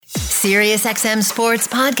SiriusXM Sports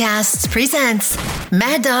Podcasts presents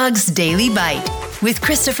Mad Dog's Daily Bite with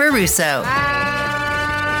Christopher Russo. Good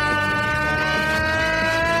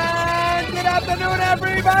afternoon,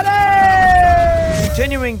 everybody!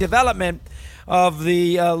 Continuing development of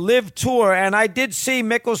the LIV Tour, and I did see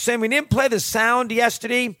Mickelson. We didn't play the sound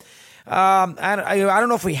yesterday. I don't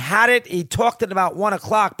know if we had it. He talked at about 1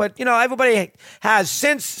 o'clock, but everybody has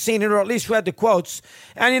since seen it, or at least read the quotes.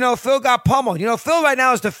 And Phil got pummeled. Phil right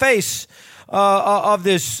now is the face of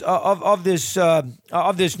this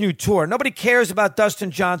new tour. Nobody cares about Dustin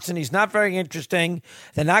Johnson. He's not very interesting.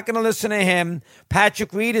 They're not going to listen to him.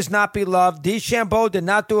 Patrick Reed is not beloved. DeChambeau did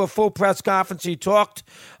not do a full press conference. He talked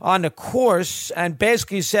on the course and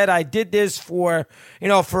basically said, "I did this for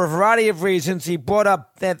a variety of reasons." He brought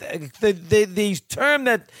up that the term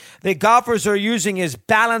that the golfers are using is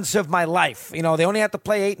balance of my life. They only have to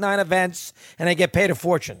play 8-9 events and they get paid a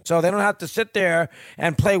fortune. So they don't have to sit there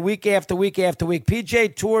and play week after week after week. PGA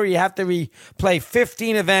Tour, you have to play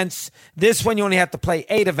 15 events. This one, you only have to play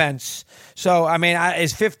 8 events. So,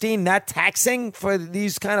 is 15 not taxing for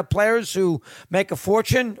these kind of players who make a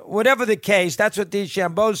fortune? Whatever the case, that's what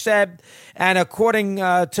DeChambeau said. And according to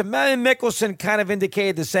Mickelson, kind of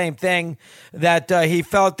indicated the same thing, that he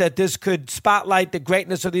felt that this could spotlight the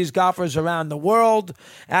greatness of these golfers around the world,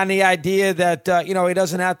 and the idea that, he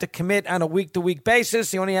doesn't have to commit on a week-to-week basis.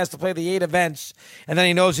 He only has to play the 8 events, and then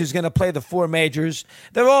he knows he's going to play the 4 majors.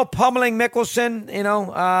 They're all pummeling Mickelson.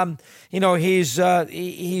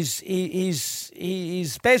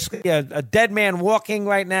 He's basically a dead man walking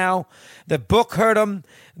right now. The book hurt him.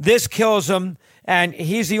 This kills him. And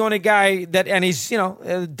he's the only guy and he's,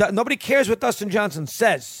 nobody cares what Dustin Johnson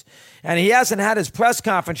says. And he hasn't had his press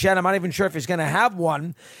conference yet. I'm not even sure if he's going to have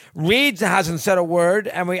one. Reed hasn't said a word,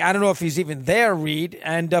 and I don't know if he's even there, Reed.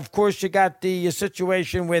 And, of course, you got the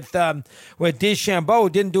situation with DeChambeau, who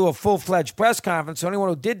didn't do a full-fledged press conference. The only one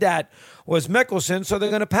who did that was Mickelson, so they're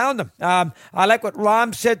going to pound him. I like what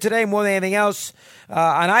Rahm said today more than anything else,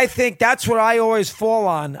 and I think that's what I always fall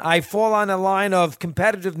on. I fall on the line of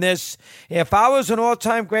competitiveness. If I was an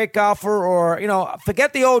all-time great golfer, or,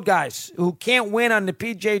 forget the old guys who can't win on the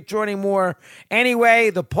PGA Tour anymore anyway,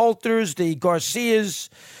 the Poulters, the Garcias,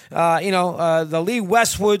 the Lee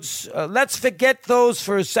Westwoods. Let's forget those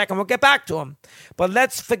for a second. We'll get back to them, but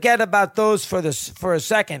let's forget about those for a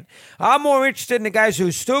second. I'm more interested in the guys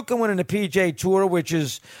who still can win in the PGA Tour, which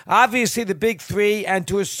is obviously the big 3, and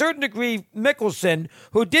to a certain degree Mickelson,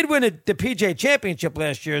 who did win the PGA Championship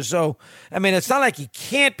last year. So, it's not like he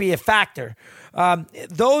can't be a factor.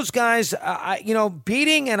 Those guys,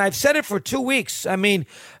 beating, and I've said it for 2 weeks,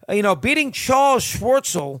 beating Charles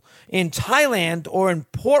Schwartzel in Thailand or in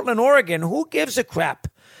Portland, Oregon, who gives a crap?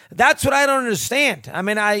 That's what I don't understand.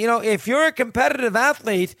 If you're a competitive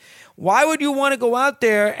athlete, why would you want to go out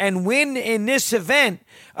there and win in this event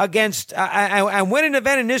against, and win an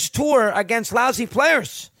event in this tour against lousy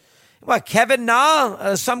players? What, Kevin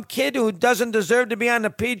Na, some kid who doesn't deserve to be on the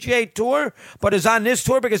PGA Tour, but is on this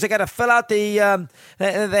tour because they got to fill out the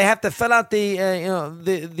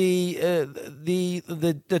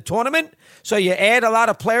tournament. So you add a lot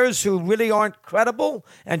of players who really aren't credible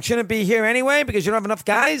and shouldn't be here anyway because you don't have enough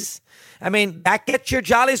guys. That gets your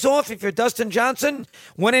jollies off if you're Dustin Johnson.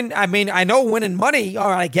 Winning, I know winning money,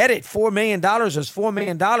 or I get it, $4 million is $4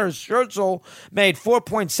 million. Schertzel made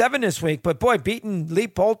 4.7 this week, but boy, beating Lee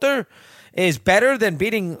Poulter is better than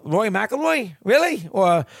beating Rory McIlroy? Really?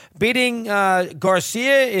 Or beating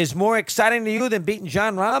Garcia is more exciting to you than beating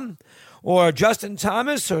Jon Rahm? Or Justin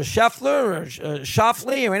Thomas, or Scheffler, or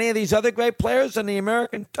Schauffele, or any of these other great players on the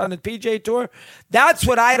PGA Tour? That's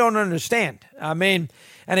what I don't understand.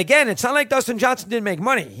 And again, it's not like Dustin Johnson didn't make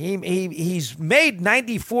money. He's made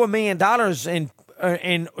 $94 million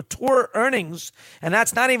in tour earnings, and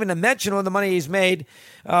that's not even to mention all the money he's made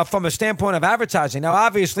from a standpoint of advertising. Now,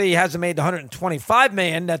 obviously, he hasn't made the $125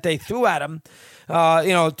 million that they threw at him,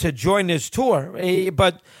 to join this tour.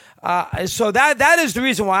 But so that is the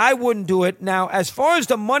reason why I wouldn't do it. Now, as far as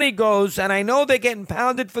the money goes, and I know they're getting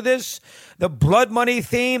pounded for this, the blood money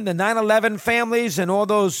theme, the 9/11 families, and all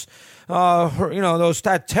those,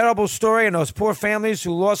 that terrible story, and those poor families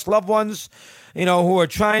who lost loved ones, who are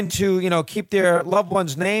trying to, keep their loved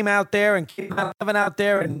one's name out there and keep 9/11 out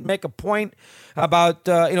there and make a point about,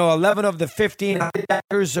 11 of the 15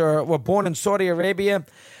 hijackers were born in Saudi Arabia.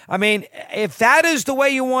 If that is the way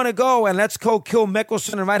you want to go, and let's go kill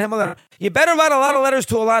Mickelson and write him a letter, you better write a lot of letters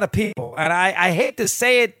to a lot of people. And I hate to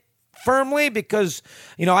say it firmly because,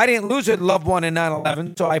 I didn't lose a loved one in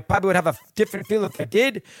 9/11, so I probably would have a different feel if I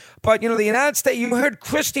did. But, the United States, you heard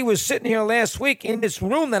Christie was sitting here last week in this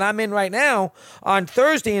room that I'm in right now on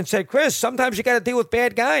Thursday and said, Chris, sometimes you got to deal with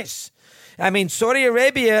bad guys. I mean, Saudi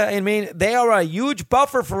Arabia, they are a huge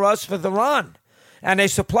buffer for us with Iran, and they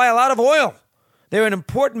supply a lot of oil. They're an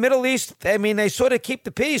important Middle East. They sort of keep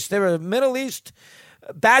the peace. They're a Middle East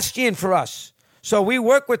bastion for us. So we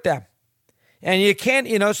work with them. And you can't,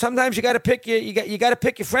 sometimes you got to pick you got to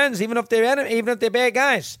pick your friends, even if they're bad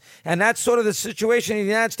guys. And that's sort of the situation the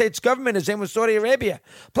United States government is in with Saudi Arabia.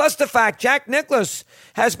 Plus the fact Jack Nicklaus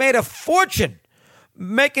has made a fortune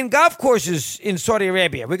making golf courses in Saudi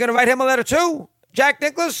Arabia. We're going to write him a letter too, Jack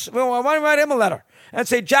Nicklaus. I want to write him a letter and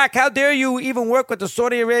say, Jack, how dare you even work with the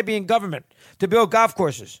Saudi Arabian government to build golf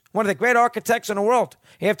courses? One of the great architects in the world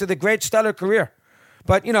after the great stellar career.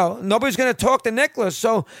 But, nobody's going to talk to Nicklaus.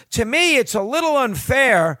 So to me, it's a little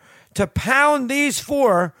unfair to pound these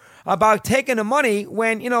four about taking the money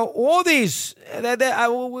when, all these,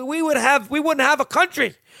 we wouldn't have a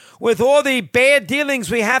country with all the bad dealings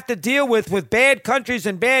we have to deal with bad countries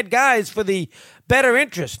and bad guys for the better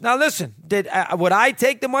interest. Now, listen, would I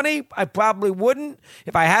take the money? I probably wouldn't.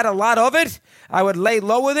 If I had a lot of it, I would lay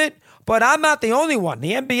low with it. But I'm not the only one.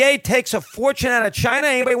 The NBA takes a fortune out of China.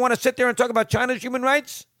 Anybody want to sit there and talk about China's human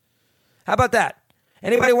rights? How about that?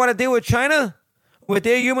 Anybody want to deal with China, with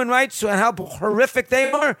their human rights and how horrific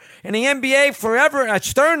they are? And the NBA forever,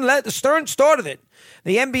 Stern started it.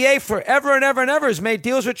 The NBA forever and ever and ever has made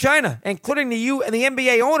deals with China, including the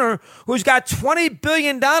NBA owner who's got $20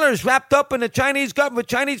 billion wrapped up in the Chinese government,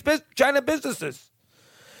 China businesses.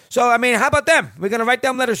 So, how about them? We're going to write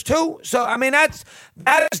them letters too? So,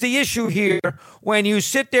 that is the issue here when you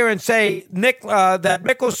sit there and say that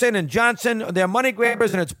Mickelson and Johnson, they're money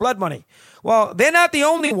grabbers and it's blood money. Well, they're not the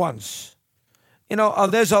only ones.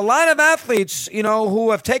 There's a lot of athletes,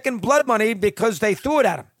 who have taken blood money because they threw it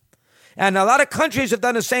at them. And a lot of countries have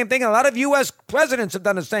done the same thing. A lot of U.S. presidents have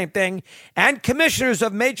done the same thing. And commissioners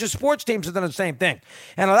of major sports teams have done the same thing.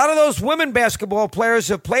 And a lot of those women basketball players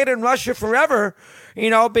have played in Russia forever,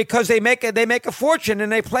 because they make a fortune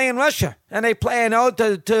and they play in Russia. And they play,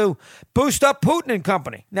 to boost up Putin and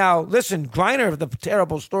company. Now, listen, Griner, the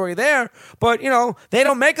terrible story there. But, they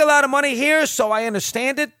don't make a lot of money here, so I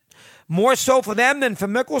understand it. More so for them than for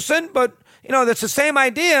Mickelson. But that's the same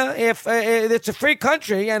idea. If it's a free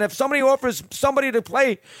country, and if somebody offers somebody to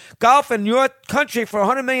play golf in your country for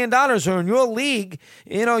 $100 million or in your league,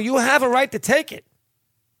 you have a right to take it.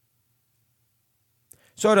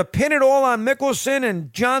 So to pin it all on Mickelson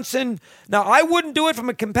and Johnson, now I wouldn't do it from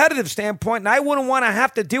a competitive standpoint, and I wouldn't want to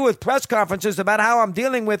have to deal with press conferences about how I'm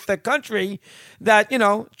dealing with the country that,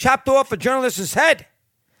 chopped off a journalist's head.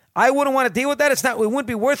 I wouldn't want to deal with that. It wouldn't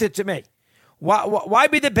be worth it to me. Why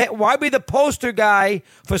be the poster guy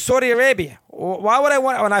for Saudi Arabia? Why would I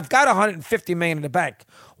want, when I've got $150 million in the bank?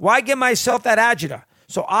 Why give myself that agita?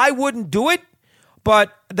 So I wouldn't do it,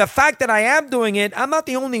 but the fact that I am doing it, I'm not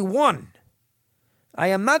the only one. I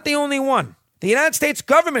am not the only one. The United States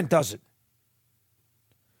government does it.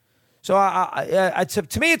 So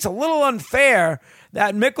to me, it's a little unfair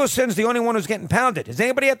that Mickelson's the only one who's getting pounded. Is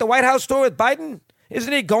anybody at the White House store with Biden?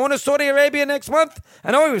 Isn't he going to Saudi Arabia next month?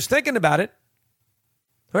 I know he was thinking about it.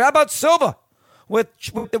 Or how about Silva with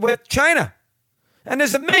China? And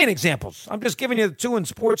there's a million examples. I'm just giving you the two in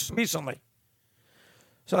sports recently.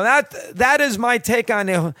 So that is my take on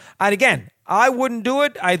it. And again, I wouldn't do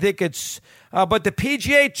it. I think it's, but the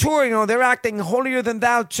PGA Tour, they're acting holier than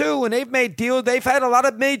thou too, and they've made deals. They've had a lot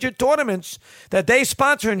of major tournaments that they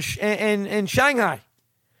sponsor in Shanghai.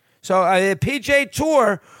 So the PGA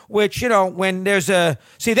Tour, which, when there's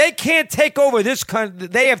they can't take over this country.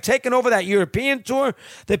 They have taken over that European Tour.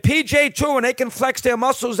 The PGA Tour, when they can flex their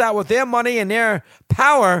muscles out with their money and their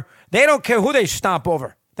power, they don't care who they stomp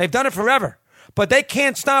over. They've done it forever. But they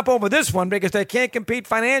can't stomp over this one because they can't compete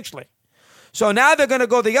financially. So now they're going to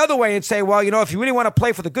go the other way and say, well, if you really want to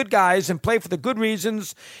play for the good guys and play for the good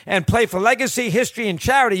reasons and play for legacy, history, and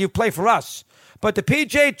charity, you play for us. But the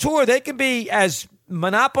PGA Tour, they can be as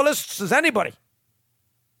monopolists as anybody.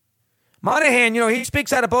 Monahan, he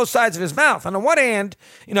speaks out of both sides of his mouth. On the one hand,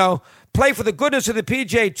 play for the goodness of the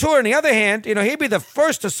PGA Tour. On the other hand, he'd be the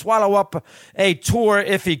first to swallow up a tour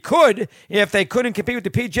if he could, if they couldn't compete with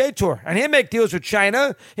the PGA Tour. And he'd make deals with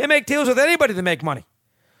China. He'd make deals with anybody to make money.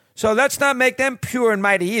 So let's not make them pure and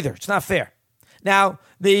mighty either. It's not fair. Now,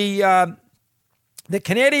 the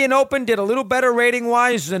Canadian Open did a little better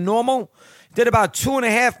rating-wise than normal. Did about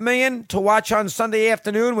 $2.5 million to watch on Sunday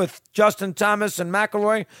afternoon with Justin Thomas and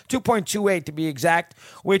McIlroy, 2.28 to be exact,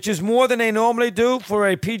 which is more than they normally do for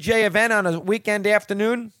a PGA event on a weekend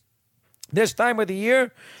afternoon. This time of the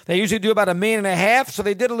year, they usually do about 1.5 million, so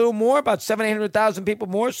they did a little more, about 700,000 people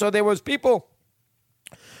more. So there was people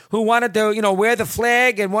who wanted to, wear the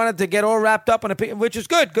flag and wanted to get all wrapped up in which is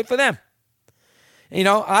good for them.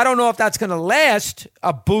 I don't know if that's going to last,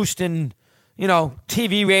 a boost in,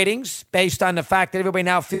 TV ratings based on the fact that everybody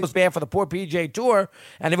now feels bad for the poor PGA Tour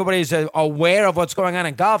and everybody's aware of what's going on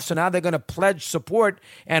in golf. So now they're going to pledge support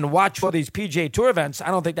and watch for these PGA Tour events.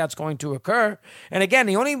 I don't think that's going to occur. And again,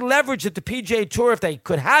 the only leverage that the PGA Tour, if they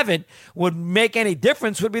could have it, would make any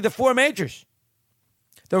difference would be the 4 majors.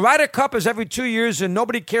 The Ryder Cup is every 2 years, and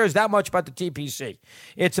nobody cares that much about the TPC.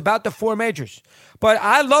 It's about the 4 majors. But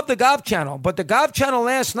I love the Golf Channel. But the Golf Channel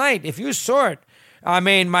last night, if you saw it,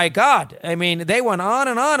 my God. They went on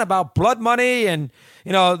and on about blood money, and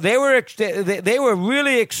they were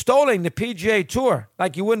really extolling the PGA Tour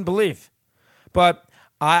like you wouldn't believe. But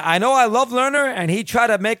I know I love Lerner, and he tried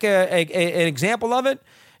to make an example of it.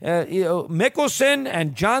 Mickelson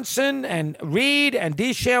and Johnson and Reed and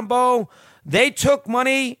DeChambeau, they took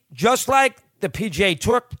money just like the PGA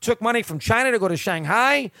Tour took money from China to go to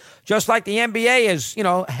Shanghai, just like the NBA has,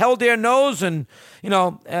 held their nose and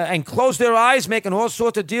closed their eyes, making all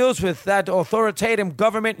sorts of deals with that authoritarian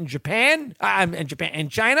government in in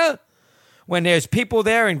China, when there's people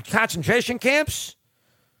there in concentration camps.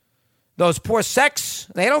 Those poor sects,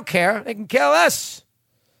 they don't care. They can care less.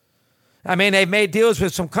 They've made deals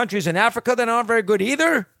with some countries in Africa that aren't very good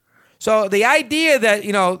either. So the idea that,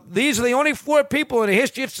 these are the only 4 people in the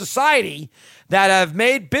history of society that have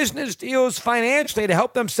made business deals financially to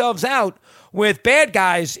help themselves out with bad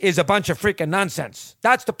guys is a bunch of freaking nonsense.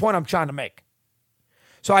 That's the point I'm trying to make.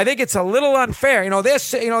 So I think it's a little unfair. They're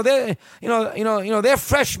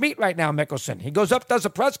fresh meat right now, Mickelson. He goes up, does a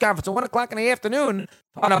press conference at 1:00 in the afternoon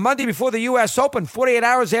on a Monday before the U.S. Open, 48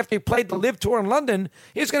 hours after he played the LIV Tour in London.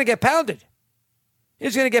 He's going to get pounded.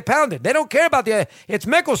 He's going to get pounded. They don't care about it's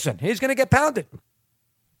Mickelson. He's going to get pounded.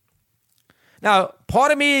 Now,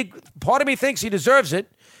 part of me thinks he deserves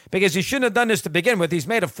it because he shouldn't have done this to begin with. He's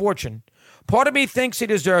made a fortune. Part of me thinks he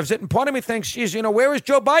deserves it, and part of me thinks, where is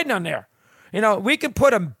Joe Biden on there? We can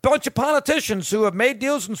put a bunch of politicians who have made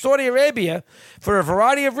deals in Saudi Arabia for a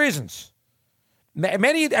variety of reasons.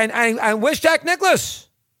 Many, and where's Jack Nicklaus?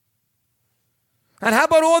 And how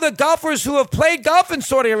about all the golfers who have played golf in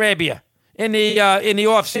Saudi Arabia in the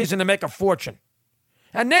off season to make a fortune?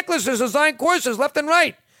 And Nicklaus has designed courses left and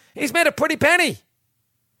right. He's made a pretty penny.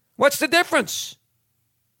 What's the difference?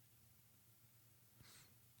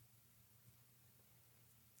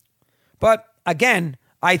 But again,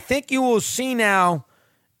 I think you will see now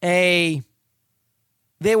there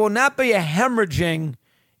will not be a hemorrhaging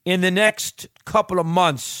in the next couple of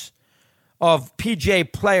months of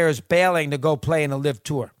PGA players bailing to go play in the LIV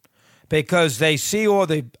Tour because they see all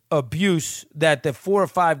the abuse that the 4 or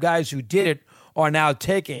 5 guys who did it are now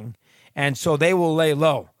taking, and so they will lay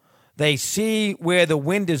low. They see where the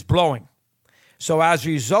wind is blowing. So as a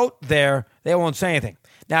result they won't say anything.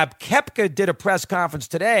 Now, Koepka did a press conference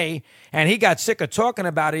today, and he got sick of talking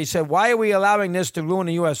about it. He said, why are we allowing this to ruin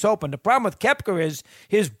the U.S. Open? The problem with Koepka is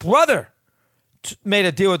his brother made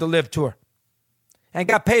a deal with the LIV Tour and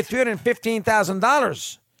got paid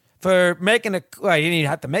 $315,000 for making he didn't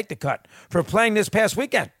have to make the cut, for playing this past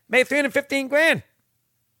weekend. Made $315,000.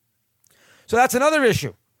 So that's another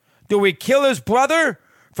issue. Do we kill his brother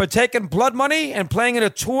for taking blood money and playing in a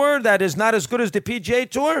tour that is not as good as the PGA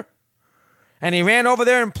Tour? And he ran over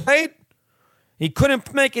there and played. He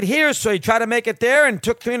couldn't make it here, so he tried to make it there and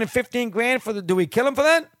took $315,000 do we kill him for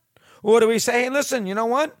that? Or do we say, hey, listen, you know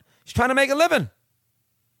what? He's trying to make a living.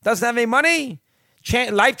 Doesn't have any money.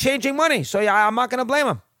 Life-changing money. So yeah, I'm not going to blame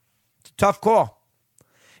him. It's a tough call.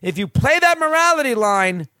 If you play that morality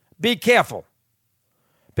line, be careful.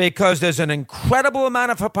 Because there's an incredible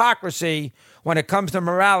amount of hypocrisy when it comes to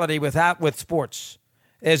morality with sports.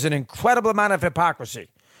 There's an incredible amount of hypocrisy.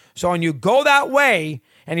 So when you go that way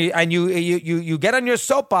and you get on your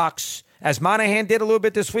soapbox, as Monahan did a little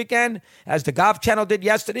bit this weekend, as the Golf Channel did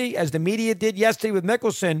yesterday, as the media did yesterday with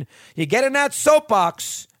Mickelson, you get in that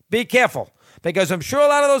soapbox, be careful. Because I'm sure a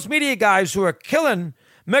lot of those media guys who are killing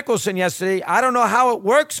Mickelson yesterday, I don't know how it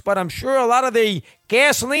works, but I'm sure a lot of the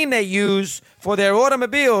gasoline they use for their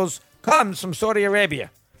automobiles comes from Saudi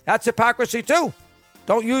Arabia. That's hypocrisy too.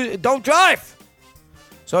 Don't drive.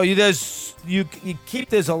 So there's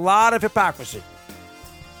a lot of hypocrisy.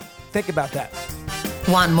 Think about that.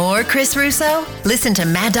 Want more Chris Russo? Listen to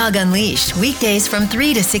Mad Dog Unleashed weekdays from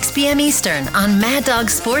 3 to 6 p.m. Eastern on Mad Dog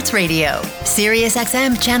Sports Radio, Sirius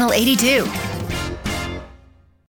XM Channel 82.